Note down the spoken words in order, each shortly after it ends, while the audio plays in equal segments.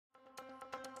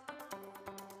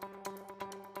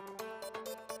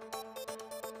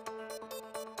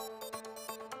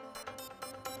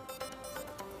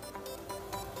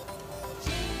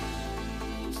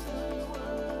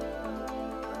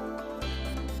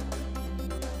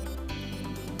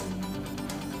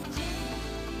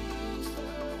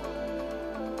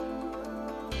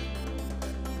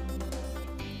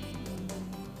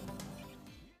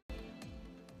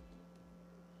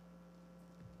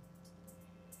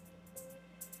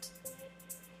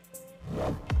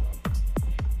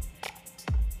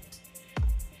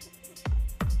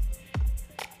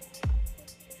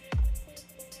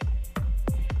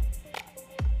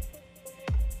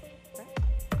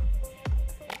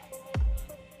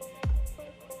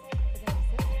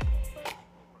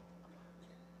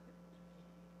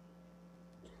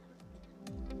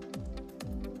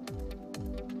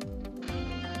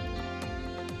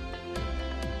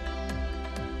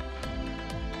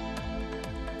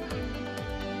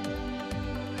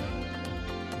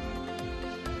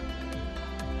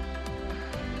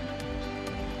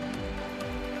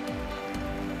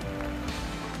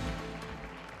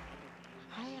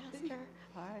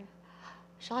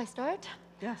Shall I start?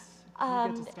 Yes, you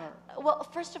get to start. Well,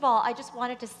 first of all, I just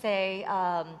wanted to say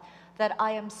that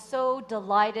I am so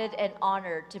delighted and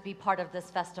honored to be part of this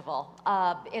festival.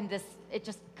 It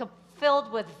just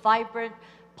filled with vibrant,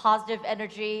 positive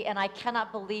energy, and I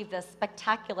cannot believe the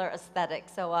spectacular aesthetic.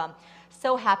 So,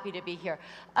 so happy to be here.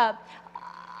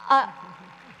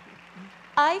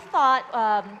 I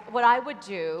thought what I would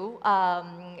do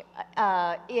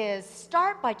is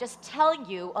start by just telling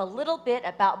you a little bit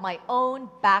about my own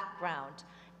background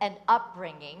and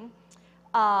upbringing,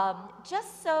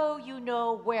 just so you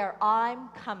know where I'm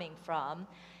coming from,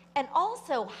 and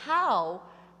also how,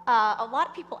 a lot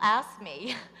of people ask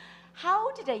me,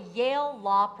 how did a Yale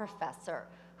law professor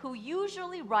who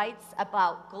usually writes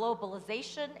about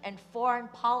globalization and foreign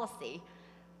policy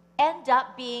end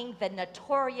up being the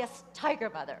notorious tiger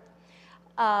mother?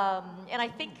 And I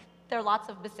think there are lots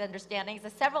of misunderstandings.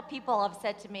 Several people have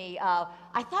said to me,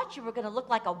 I thought you were going to look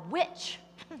like a witch.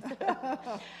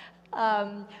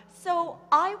 So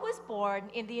I was born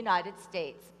in the United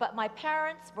States, but my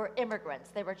parents were immigrants.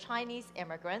 They were Chinese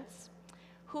immigrants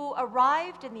who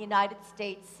arrived in the United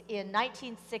States in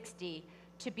 1960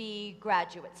 to be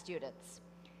graduate students.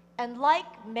 And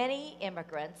like many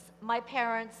immigrants, my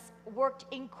parents worked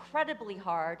incredibly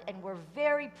hard and were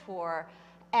very poor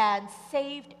and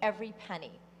saved every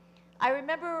penny. I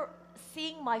remember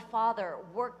seeing my father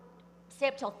stay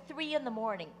up till 3 in the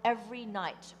morning every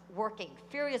night, working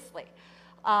furiously.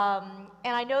 And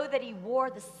I know that he wore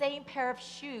the same pair of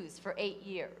shoes for 8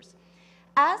 years.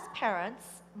 As parents,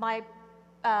 my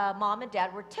mom and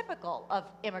dad were typical of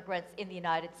immigrants in the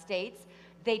United States.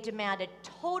 They demanded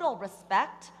total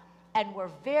respect and were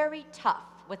very tough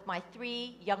with my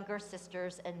 3 younger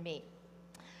sisters and me.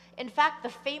 In fact, the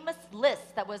famous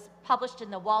list that was published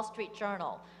in the Wall Street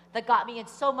Journal that got me in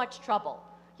so much trouble,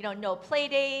 you know, no play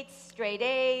dates, straight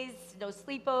A's, no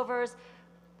sleepovers,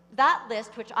 that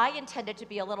list, which I intended to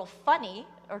be a little funny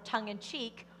or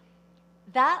tongue-in-cheek,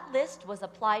 that list was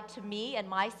applied to me and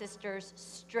my sisters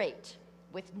straight,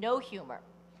 with no humor.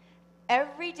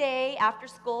 Every day after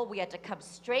school, we had to come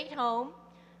straight home.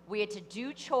 We had to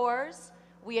do chores.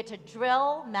 We had to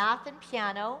drill math and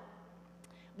piano.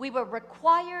 We were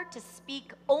required to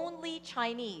speak only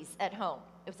Chinese at home.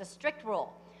 It was a strict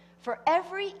rule. For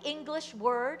every English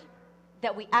word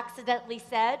that we accidentally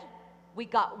said, we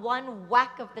got 1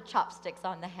 whack of the chopsticks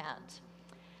on the hand.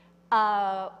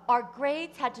 Our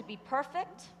grades had to be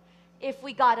perfect. If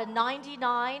we got a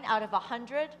 99 out of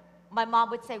 100, my mom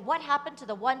would say, "What happened to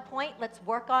the 1 point? Let's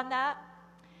work on that."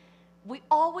 We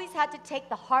always had to take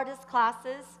the hardest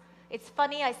classes. It's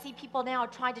funny, I see people now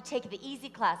trying to take the easy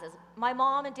classes. My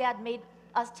mom and dad made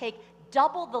us take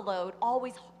double the load,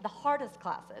 always the hardest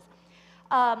classes.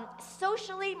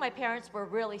 Socially, my parents were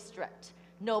really strict.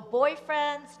 No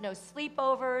boyfriends, no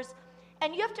sleepovers.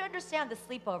 And you have to understand the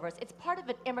sleepovers. It's part of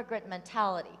an immigrant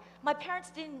mentality. My parents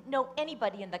didn't know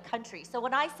anybody in the country. So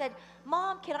when I said,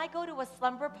 "Mom, can I go to a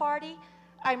slumber party?"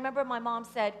 I remember my mom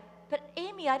said, "But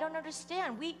Amy, I don't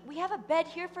understand. We have a bed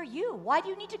here for you. Why do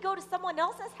you need to go to someone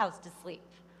else's house to sleep?"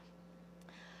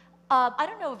 I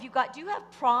don't know if do you have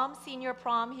prom, senior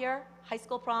prom here? High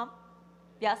school prom?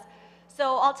 Yes?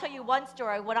 So I'll tell you one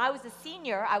story. When I was a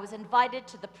senior, I was invited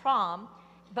to the prom,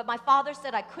 but my father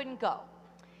said I couldn't go.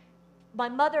 My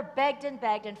mother begged,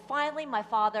 and finally my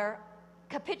father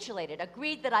capitulated,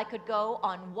 agreed that I could go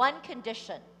on one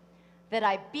condition, that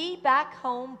I be back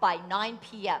home by 9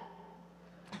 p.m.,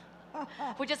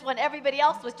 which is when everybody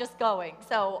else was just going.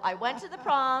 So I went to the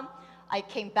prom, I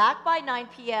came back by 9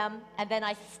 p.m., and then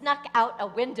I snuck out a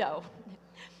window.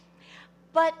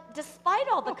 But despite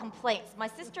all the complaints, my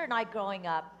sister and I growing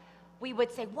up, we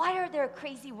would say, "Why are there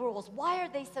crazy rules? Why are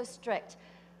they so strict?"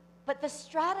 But the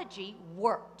strategy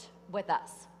worked with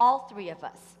us, all 3 of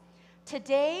us.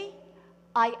 Today,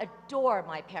 I adore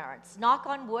my parents. Knock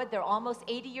on wood, they're almost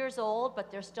 80 years old, but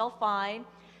they're still fine.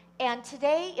 And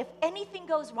today, if anything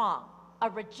goes wrong, a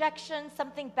rejection,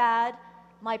 something bad,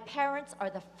 my parents are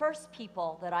the first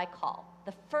people that I call,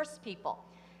 the first people.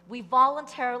 We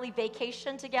voluntarily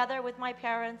vacation together with my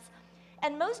parents.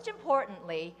 And most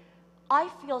importantly, I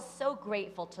feel so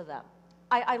grateful to them.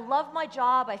 I love my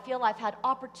job. I feel I've had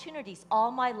opportunities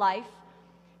all my life.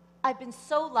 I've been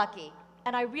so lucky,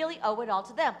 and I really owe it all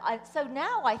to them. So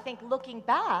now I think looking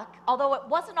back, although it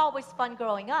wasn't always fun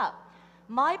growing up,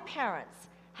 my parents,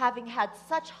 having had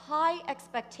such high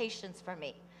expectations for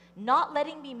me, not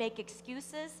letting me make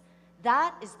excuses,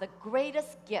 that is the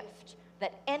greatest gift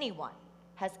that anyone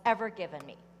has ever given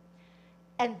me.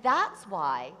 And that's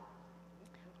why,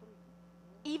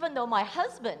 even though my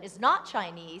husband is not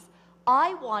Chinese,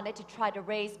 I wanted to try to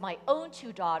raise my own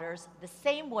two daughters the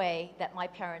same way that my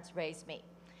parents raised me.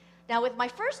 Now, with my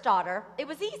first daughter, it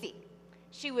was easy.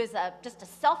 She was just a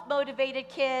self-motivated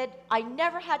kid. I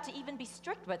never had to even be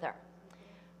strict with her.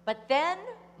 But then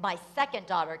my second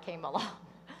daughter came along.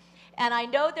 And I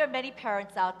know there are many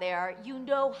parents out there, you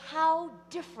know how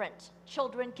different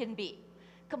children can be,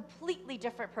 completely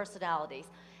different personalities.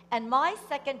 And my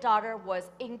second daughter was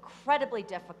incredibly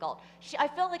difficult. I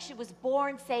felt like she was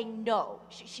born saying no.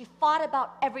 She fought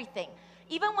about everything.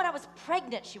 Even when I was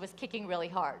pregnant, she was kicking really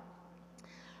hard.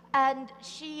 And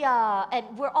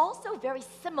and we're also very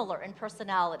similar in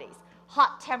personalities.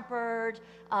 Hot-tempered,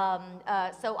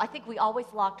 so I think we always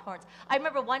locked horns. I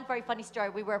remember one very funny story.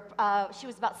 She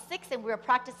was about 6 and we were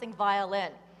practicing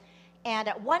violin. And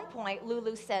at one point,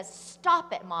 Lulu says,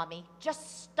 "Stop it, Mommy,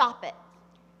 just stop it."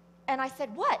 And I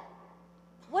said, "What?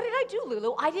 What did I do,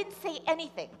 Lulu? I didn't say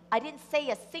anything. I didn't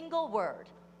say a single word."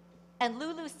 And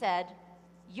Lulu said,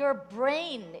 "Your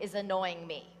brain is annoying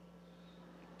me."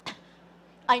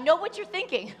 I know what you're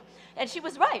thinking. And she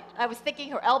was right. I was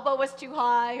thinking her elbow was too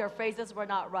high, her phrases were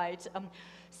not right.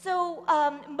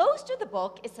 Most of the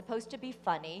book is supposed to be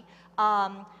funny,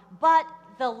 but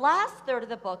the last third of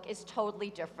the book is totally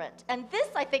different. And this,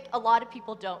 I think, a lot of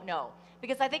people don't know,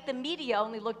 because I think the media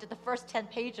only looked at the first 10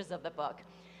 pages of the book.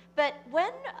 But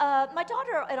when my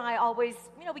daughter and I always,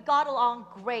 we got along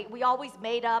great. We always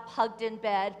made up, hugged in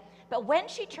bed. But when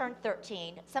she turned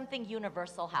 13, something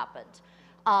universal happened.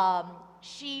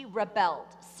 She rebelled,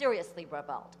 seriously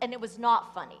rebelled, and it was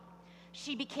not funny.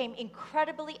 She became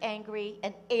incredibly angry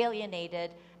and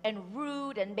alienated and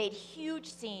rude and made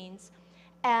huge scenes.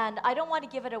 And I don't want to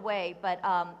give it away, but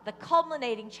the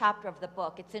culminating chapter of the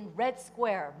book, it's in Red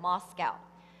Square, Moscow.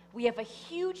 We have a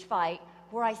huge fight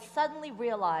where I suddenly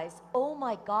realize, oh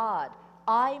my God,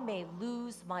 I may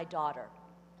lose my daughter.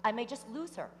 I may just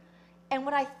lose her. And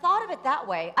when I thought of it that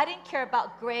way, I didn't care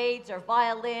about grades or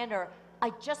violin, I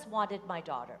just wanted my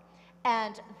daughter.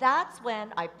 And that's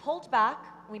when I pulled back.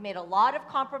 We made a lot of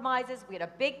compromises. We had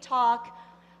a big talk.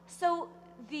 But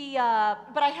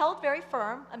I held very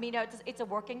firm. I mean, it's a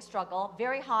working struggle,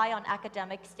 very high on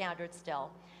academic standards still.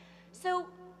 So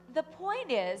the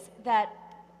point is that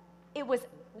it was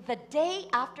the day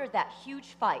after that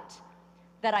huge fight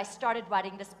that I started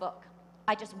writing this book.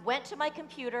 I just went to my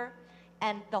computer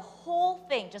and the whole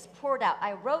thing just poured out.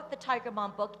 I wrote the Tiger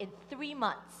Mom book in 3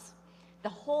 months. The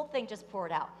whole thing just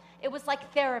poured out. It was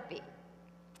like therapy.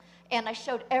 And I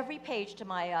showed every page to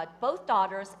my both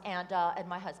daughters and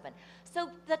my husband. So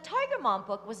the Tiger Mom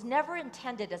book was never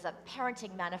intended as a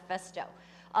parenting manifesto.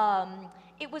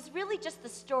 It was really just the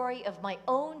story of my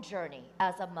own journey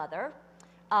as a mother,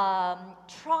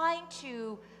 trying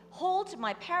to hold to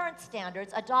my parents'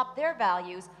 standards, adopt their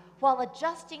values, while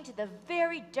adjusting to the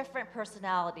very different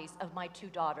personalities of my two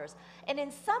daughters. And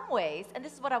in some ways, and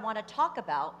this is what I want to talk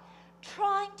about,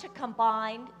 trying to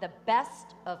combine the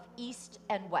best of East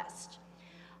and West.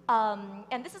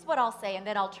 And this is what I'll say, and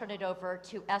then I'll turn it over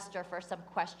to Esther for some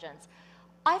questions.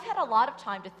 I've had a lot of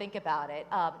time to think about it,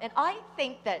 and I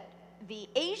think that the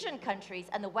Asian countries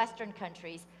and the Western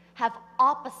countries have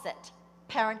opposite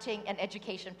parenting and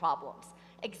education problems,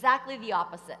 exactly the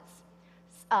opposites.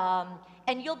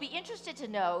 And you'll be interested to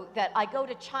know that I go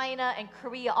to China and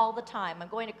Korea all the time. I'm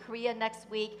going to Korea next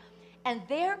week, and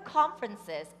their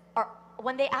conferences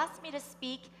when they ask me to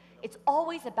speak, it's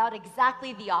always about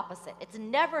exactly the opposite. It's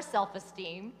never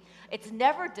self-esteem. It's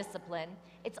never discipline.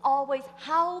 It's always,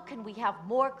 how can we have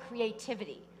more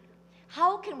creativity?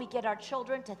 How can we get our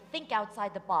children to think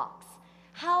outside the box?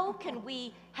 How can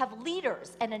we have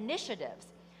leaders and initiatives?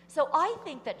 So I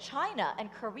think that China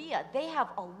and Korea, they have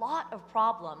a lot of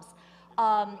problems.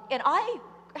 And I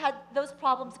had those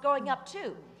problems growing up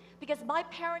too, because my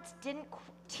parents didn't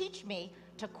teach me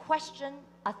to question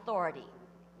authority.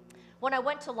 When I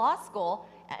went to law school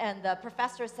and the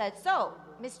professor said, "So,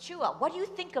 Ms. Chua, what do you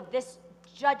think of this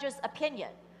judge's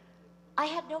opinion?" I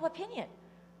had no opinion.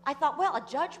 I thought, well, a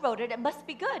judge wrote it, it must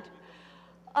be good.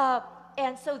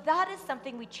 And so that is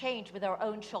something we change with our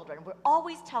own children. We're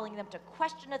always telling them to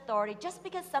question authority. Just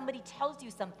because somebody tells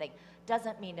you something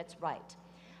doesn't mean it's right.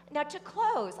 Now, to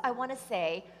close, I want to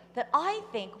say that I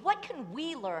think, what can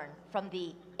we learn from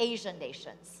the Asian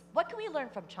nations? What can we learn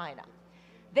from China?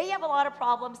 They have a lot of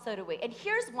problems, so do we. And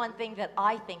here's one thing that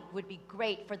I think would be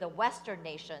great for the Western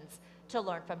nations to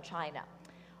learn from China.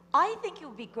 I think it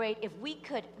would be great if we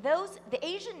could, the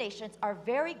Asian nations are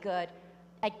very good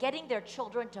at getting their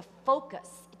children to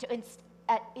focus,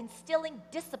 at instilling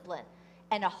discipline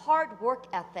and a hard work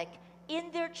ethic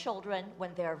in their children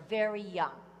when they're very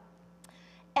young.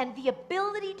 And the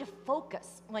ability to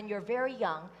focus when you're very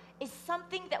young is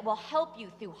something that will help you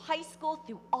through high school,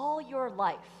 through all your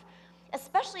life,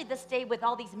 especially this day with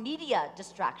all these media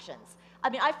distractions. I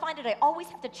mean, I find it, I always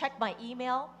have to check my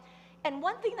email. And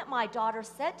one thing that my daughter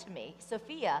said to me,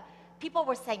 Sophia, people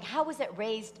were saying, how was it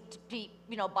raised to be,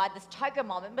 by this tiger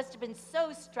mom? It must have been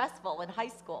so stressful in high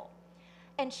school.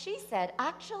 And she said,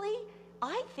 actually,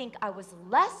 I think I was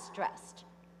less stressed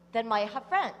than my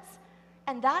friends.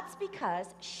 And that's because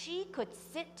she could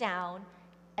sit down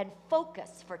and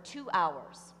focus for 2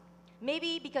 hours.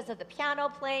 Maybe because of the piano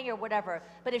playing or whatever,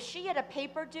 but if she had a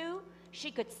paper due,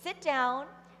 she could sit down,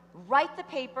 write the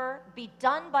paper, be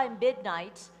done by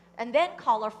midnight, and then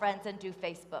call her friends and do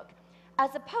Facebook.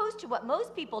 As opposed to what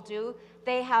most people do,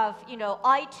 they have,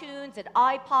 iTunes and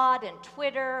iPod and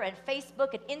Twitter and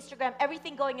Facebook and Instagram,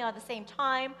 everything going on at the same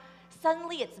time.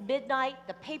 Suddenly it's midnight,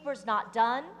 the paper's not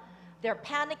done, they're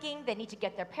panicking, they need to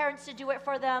get their parents to do it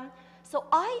for them. So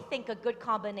I think a good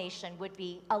combination would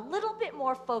be a little bit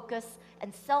more focus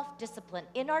and self-discipline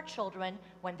in our children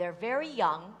when they're very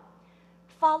young,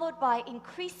 followed by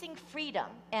increasing freedom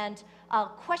and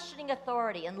questioning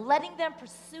authority and letting them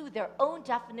pursue their own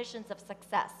definitions of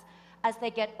success as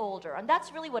they get older. And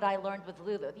that's really what I learned with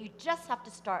Lulu. You just have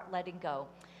to start letting go.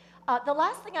 The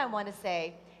last thing I want to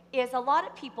say is a lot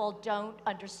of people don't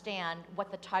understand what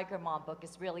the Tiger Mom book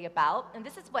is really about, and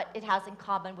this is what it has in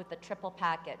common with the triple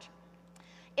package.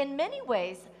 In many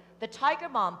ways, the Tiger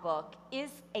Mom book is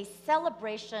a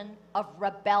celebration of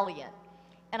rebellion.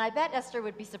 And I bet Esther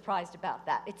would be surprised about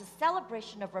that. It's a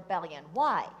celebration of rebellion.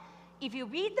 Why? If you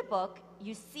read the book,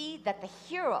 you see that the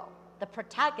hero, the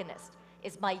protagonist,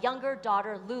 is my younger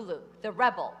daughter, Lulu, the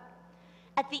rebel.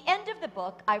 At the end of the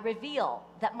book, I reveal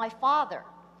that my father,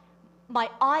 my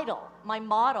idol, my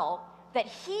model, that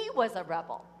he was a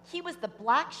rebel. He was the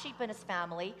black sheep in his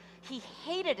family. He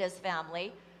hated his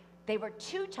family. They were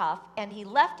too tough, and he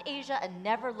left Asia and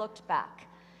never looked back.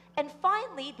 And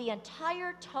finally, the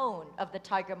entire tone of the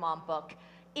Tiger Mom book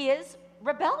is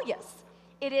rebellious.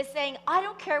 It is saying, I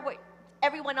don't care what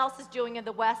everyone else is doing in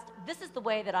the West, this is the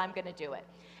way that I'm gonna do it.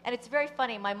 And it's very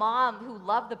funny, my mom, who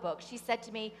loved the book, she said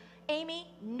to me, Amy,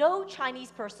 no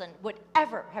Chinese person would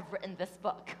ever have written this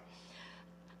book.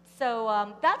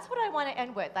 So that's what I wanna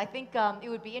end with. I think it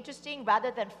would be interesting,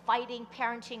 rather than fighting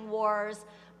parenting wars,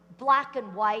 black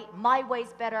and white, my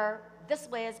way's better, this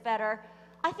way is better,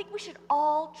 I think we should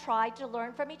all try to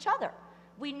learn from each other.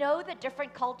 We know that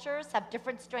different cultures have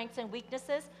different strengths and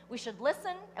weaknesses. We should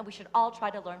listen, and we should all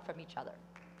try to learn from each other.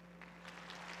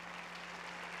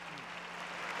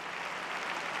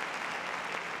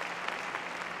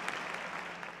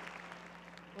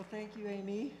 Well, thank you,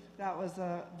 Amy. That was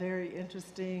a very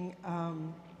interesting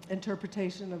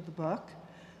interpretation of the book.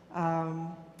 I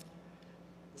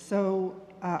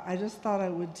just thought I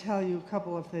would tell you a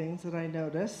couple of things that I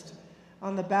noticed.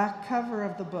 On the back cover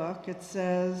of the book, it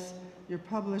says, your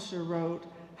publisher wrote,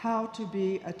 How to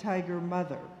Be a Tiger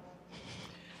Mother.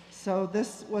 So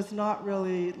this was not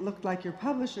really, looked like your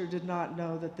publisher did not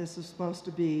know that this was supposed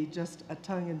to be just a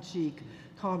tongue-in-cheek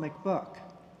comic book.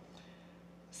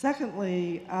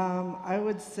 Secondly, I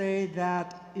would say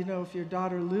that, if your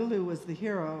daughter Lulu was the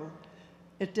hero,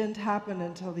 it didn't happen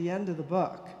until the end of the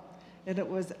book. And it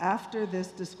was after this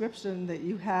description that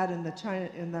you had in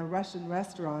the Russian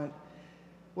restaurant,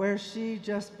 where she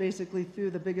just basically threw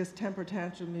the biggest temper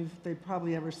tantrum they've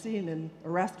probably ever seen in a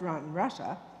restaurant in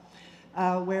Russia,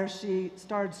 where she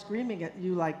started screaming at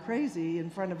you like crazy in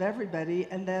front of everybody,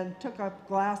 and then took a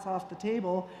glass off the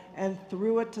table and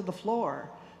threw it to the floor.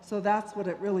 So that's what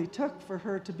it really took for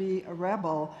her to be a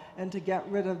rebel and to get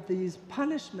rid of these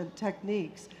punishment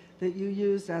techniques that you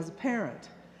used as a parent.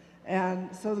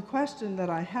 And so the question that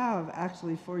I have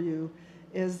actually for you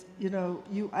is,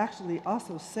 you actually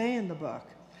also say in the book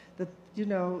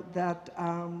that,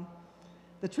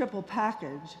 the triple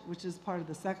package, which is part of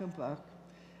the second book,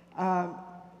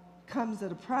 comes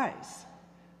at a price.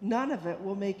 None of it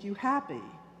will make you happy.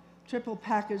 Triple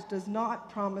package does not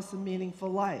promise a meaningful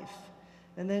life.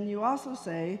 And then you also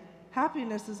say,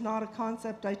 happiness is not a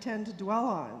concept I tend to dwell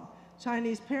on.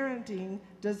 Chinese parenting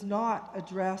does not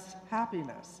address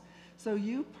happiness. So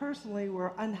you personally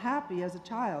were unhappy as a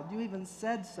child. You even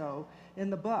said so in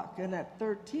the book. And at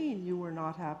 13, you were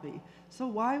not happy. So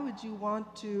why would you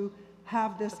want to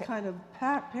have this kind of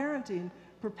parenting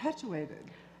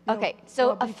perpetuated? Okay,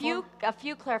 so a few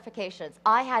clarifications.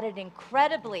 I had an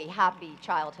incredibly happy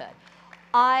childhood.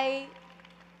 I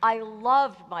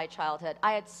loved my childhood.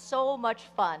 I had so much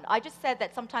fun. I just said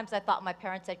that sometimes I thought my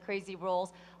parents had crazy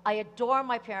rules. I adore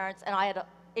my parents, and I had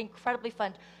incredibly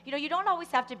fun. You don't always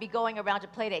have to be going around to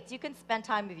play dates. You can spend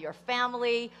time with your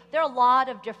family. There are a lot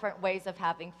of different ways of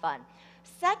having fun.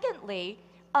 Secondly,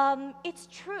 It's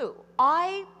true.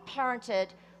 I parented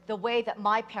the way that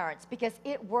my parents, because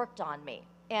it worked on me.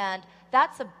 And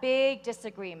that's a big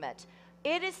disagreement.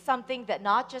 It is something that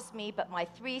not just me, but my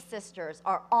 3 sisters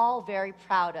are all very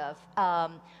proud of.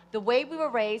 The way we were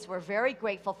raised, we're very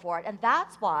grateful for it. And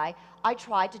that's why I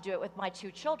tried to do it with my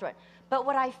 2 children. But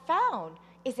what I found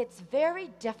is it's very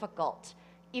difficult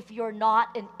if you're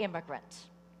not an immigrant.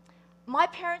 My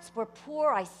parents were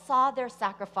poor. I saw their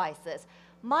sacrifices.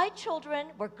 My children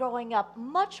were growing up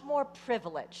much more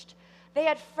privileged. They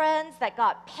had friends that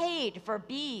got paid for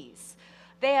bees.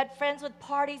 They had friends with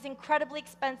parties, incredibly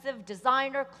expensive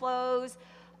designer clothes.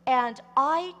 And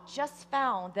I just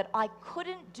found that I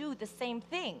couldn't do the same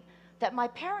thing that my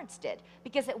parents did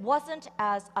because it wasn't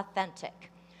as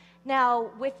authentic.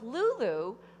 Now, with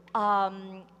Lulu,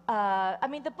 I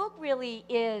mean, the book really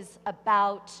is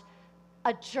about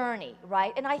a journey,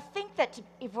 right? And I think that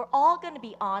if we're all going to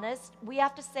be honest, we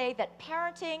have to say that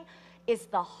parenting is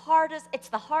it's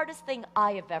the hardest thing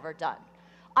I have ever done.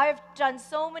 I've done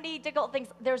so many difficult things.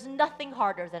 There's nothing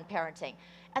harder than parenting.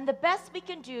 And the best we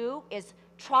can do is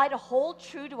try to hold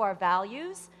true to our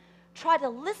values, try to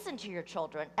listen to your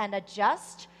children and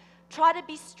adjust, try to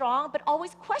be strong, but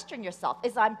always question yourself.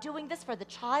 Is I'm doing this for the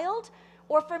child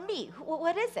or for me?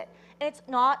 What is it? And it's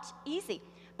not easy.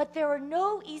 But there are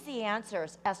no easy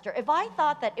answers, Esther. If I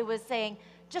thought that it was saying,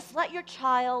 just let your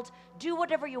child do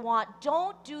whatever you want,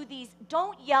 don't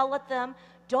yell at them,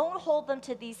 don't hold them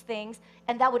to these things,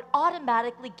 and that would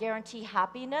automatically guarantee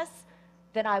happiness,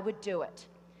 then I would do it.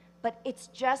 But it's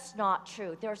just not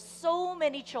true. There are so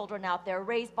many children out there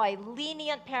raised by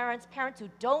lenient parents, parents who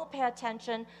don't pay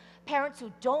attention, parents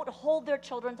who don't hold their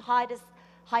children to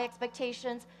high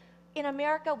expectations. In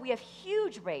America, we have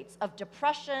huge rates of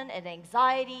depression and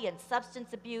anxiety and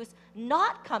substance abuse,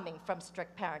 not coming from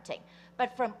strict parenting,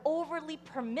 but from overly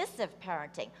permissive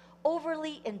parenting,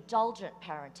 overly indulgent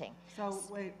parenting. So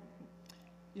wait,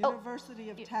 University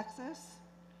of Texas,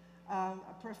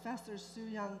 Professor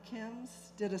Soo-Young Kim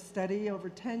did a study over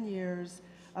 10 years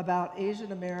about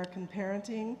Asian American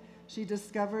parenting. She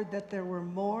discovered that there were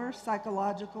more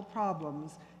psychological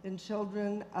problems in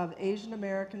children of Asian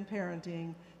American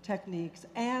parenting techniques,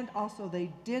 and also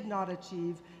they did not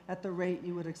achieve at the rate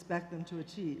you would expect them to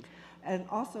achieve. And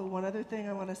also, one other thing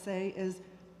I want to say is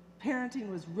parenting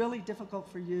was really difficult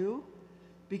for you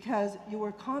because you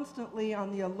were constantly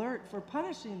on the alert for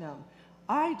punishing them.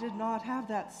 I did not have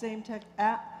that same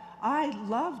I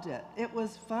loved it. It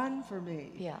was fun for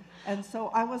me. Yeah. And so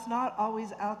I was not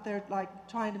always out there like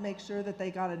trying to make sure that they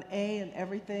got an A in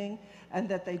everything and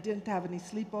that they didn't have any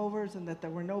sleepovers and that there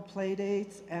were no play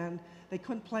dates and they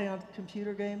couldn't play on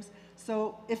computer games.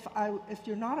 So if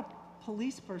you're not a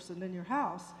police person in your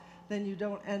house, then you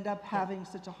don't end up having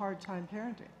such a hard time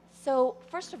parenting. So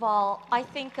first of all, I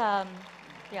think, I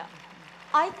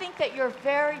think that you're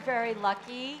very, very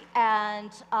lucky,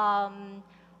 and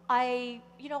I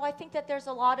think that there's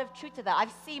a lot of truth to that.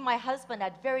 I've seen my husband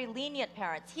had very lenient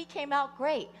parents. He came out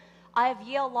great. I have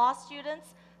Yale law students.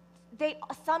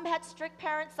 Some had strict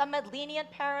parents, some had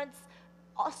lenient parents.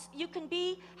 You can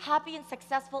be happy and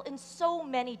successful in so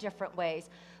many different ways.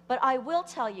 But I will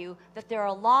tell you that there are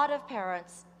a lot of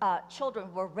parents, children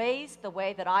who were raised the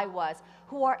way that I was,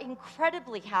 who are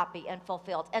incredibly happy and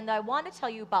fulfilled. And I want to tell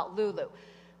you about Lulu.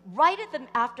 Right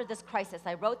after this crisis,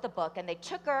 I wrote the book, and they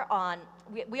took her on,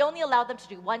 we only allowed them to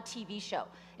do one TV show.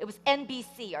 It was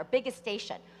NBC, our biggest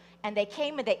station. And they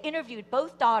came and they interviewed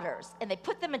both daughters, and they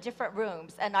put them in different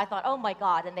rooms. And I thought, oh my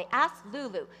God. And they asked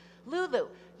Lulu,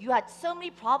 you had so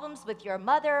many problems with your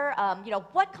mother.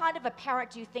 What kind of a parent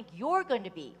do you think you're going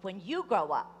to be when you grow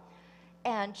up?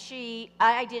 And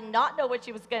I did not know what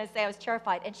she was going to say. I was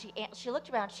terrified. And she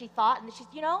looked around, she thought, and she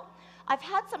said, I've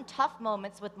had some tough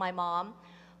moments with my mom,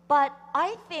 but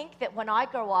I think that when I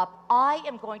grow up, I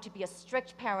am going to be a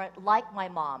strict parent like my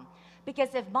mom.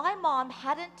 Because if my mom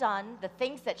hadn't done the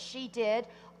things that she did,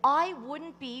 I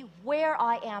wouldn't be where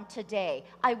I am today.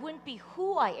 I wouldn't be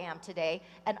who I am today,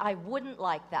 and I wouldn't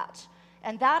like that.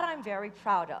 And that I'm very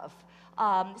proud of.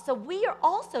 So we are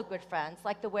also good friends,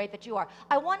 like the way that you are.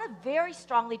 I want to very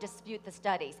strongly dispute the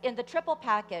studies. In the triple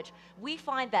package, we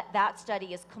find that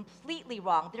study is completely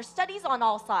wrong. There's studies on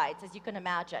all sides, as you can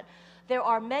imagine. There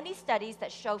are many studies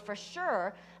that show for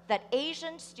sure that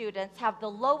Asian students have the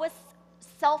lowest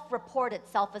self-reported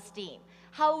self-esteem.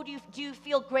 How do you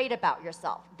feel great about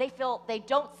yourself? They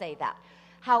don't say that.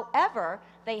 However,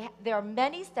 there are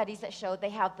many studies that show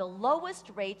they have the lowest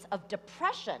rates of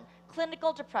depression,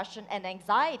 clinical depression and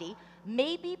anxiety,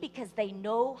 maybe because they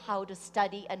know how to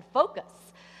study and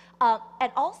focus.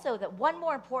 And also, that one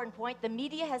more important point, the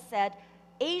media has said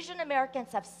Asian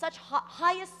Americans have such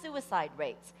highest suicide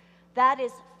rates. That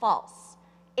is false.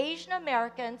 Asian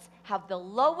Americans have the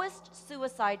lowest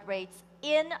suicide rates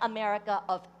in America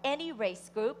of any race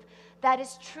group. That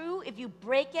is true if you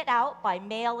break it out by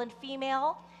male and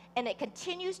female, and it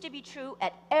continues to be true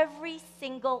at every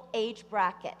single age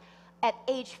bracket. At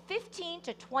age 15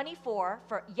 to 24,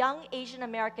 for young Asian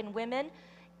American women,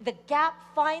 the gap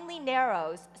finally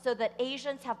narrows so that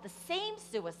Asians have the same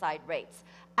suicide rates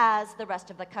as the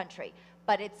rest of the country.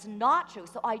 But it's not true.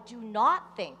 So I do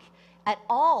not think at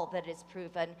all that it's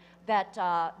proven that,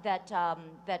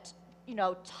 you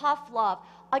know, tough love.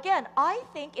 Again, I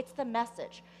think it's the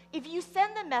message. If you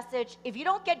send the message, if you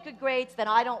don't get good grades, then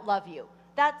I don't love you.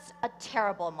 That's a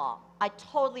terrible mom. I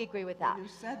totally agree with that. You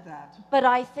said that. But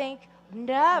I think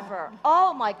never.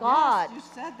 Oh my God. Yes,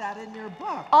 you said that in your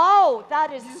book. Oh,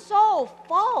 that is so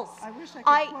false. I wish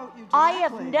I could quote you directly. I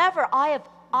have never,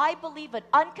 I believe in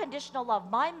unconditional love.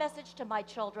 My message to my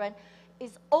children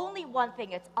is only one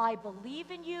thing. It's I believe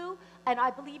in you, and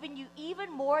I believe in you even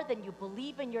more than you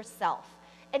believe in yourself.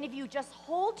 And if you just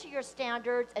hold to your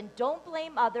standards and don't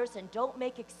blame others and don't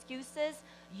make excuses,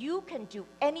 you can do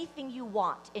anything you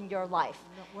want in your life.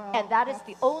 Well, and that is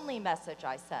the only message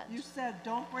I sent. You said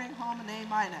don't bring home an A-.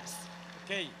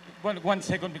 Okay, one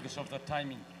second because of the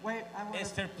timing. Wait, I want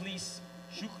Esther, please,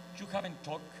 you haven't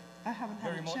talked I haven't had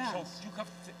very a much. chance. So you have,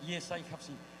 yes, I have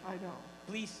seen. I know.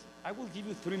 Please, I will give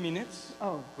you 3 minutes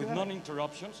with good.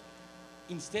 non-interruptions.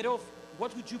 Instead of,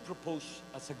 what would you propose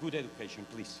as a good education,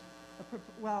 please?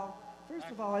 Well, first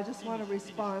of all, I just want to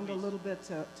respond a little bit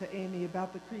to Amy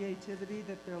about the creativity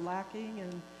that they're lacking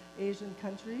in Asian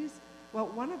countries. Well,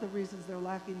 one of the reasons they're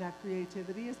lacking that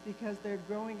creativity is because they're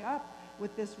growing up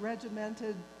with this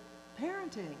regimented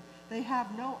parenting. They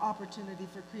have no opportunity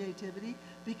for creativity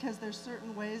because there's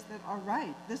certain ways that are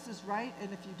right. This is right,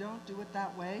 and if you don't do it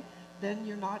that way, then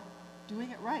you're not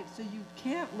doing it right. So you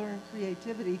can't learn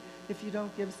creativity if you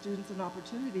don't give students an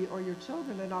opportunity or your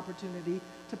children an opportunity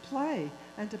to play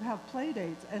and to have play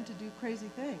dates and to do crazy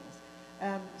things.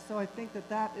 And so I think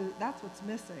that's what's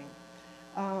missing.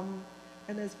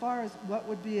 And as far as what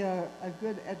would be a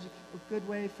good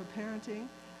way for parenting,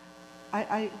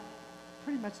 I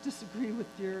pretty much disagree with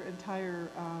your entire,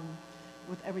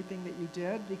 with everything that you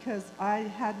did, because I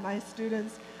had my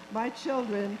students, my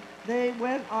children, they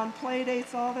went on play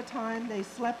dates all the time. They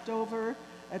slept over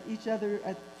at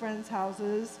at friends'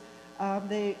 houses.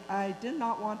 I did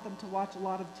not want them to watch a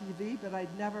lot of TV, but I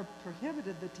never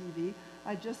prohibited the TV.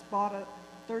 I just bought a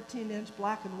 13-inch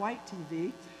black and white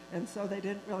TV, and so they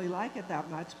didn't really like it that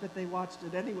much, but they watched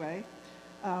it anyway,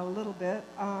 a little bit.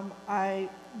 I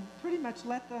pretty much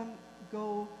let them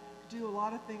go do a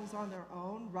lot of things on their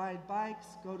own, ride bikes,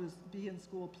 go to be in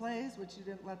school plays, which you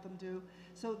didn't let them do.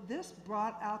 So this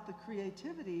brought out the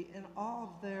creativity in all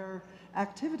of their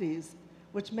activities,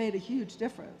 which made a huge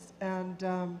difference.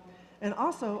 And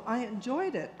also, I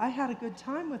enjoyed it. I had a good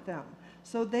time with them.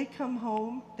 So they come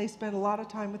home, they spend a lot of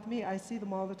time with me. I see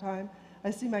them all the time.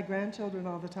 I see my grandchildren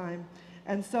all the time.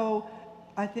 And so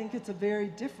I think it's a very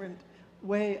different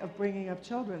way of bringing up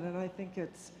children, and I think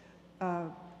it's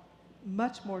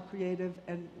much more creative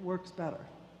and works better.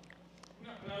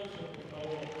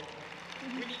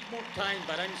 We need more time,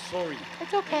 but I'm sorry.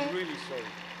 It's okay. I'm really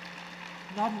sorry.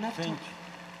 Not enough Thank time.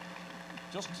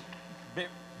 you. Just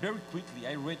very quickly,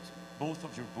 I read both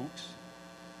of your books,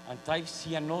 and I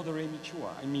see another Amy Chua.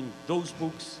 I mean, those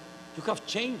books, you have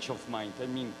change of mind. I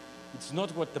mean, it's not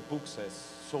what the book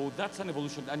says. So that's an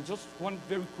evolution. And just one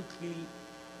very quickly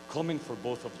comment for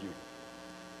both of you.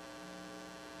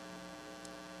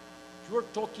 You are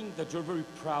talking that you're very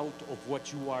proud of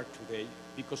what you are today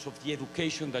because of the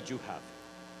education that you have.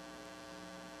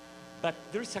 But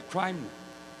there's a crime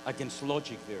against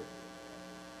logic there.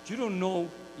 You don't know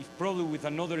if probably with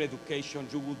another education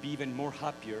you will be even more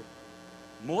happier,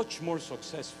 much more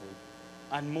successful,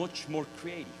 and much more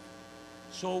creative.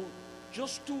 So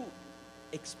just to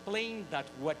explain that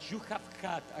what you have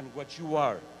had and what you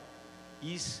are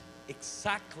is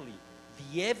exactly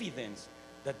the evidence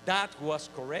that that was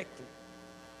correct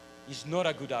is not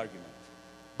a good argument.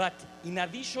 But in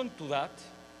addition to that,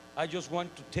 I just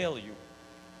want to tell you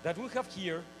that we have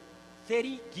here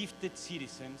 30 gifted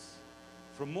citizens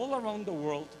from all around the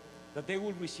world that they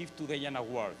will receive today an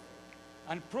award.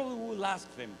 And probably we'll ask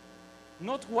them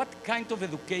not what kind of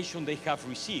education they have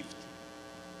received,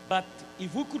 but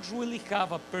if we could really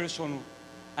have a person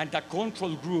and a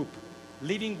control group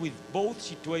living with both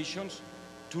situations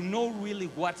to know really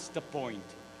what's the point,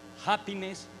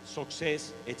 happiness,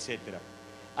 success, etc.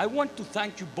 I want to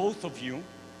thank you, both of you,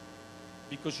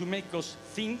 because you make us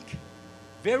think,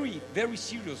 very, very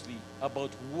seriously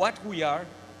about what we are,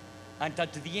 and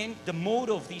at the end, the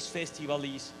motto of this festival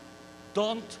is,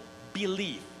 don't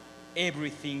believe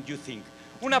everything you think.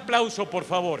 Un aplauso, por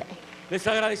favor. Les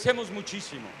agradecemos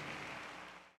muchísimo.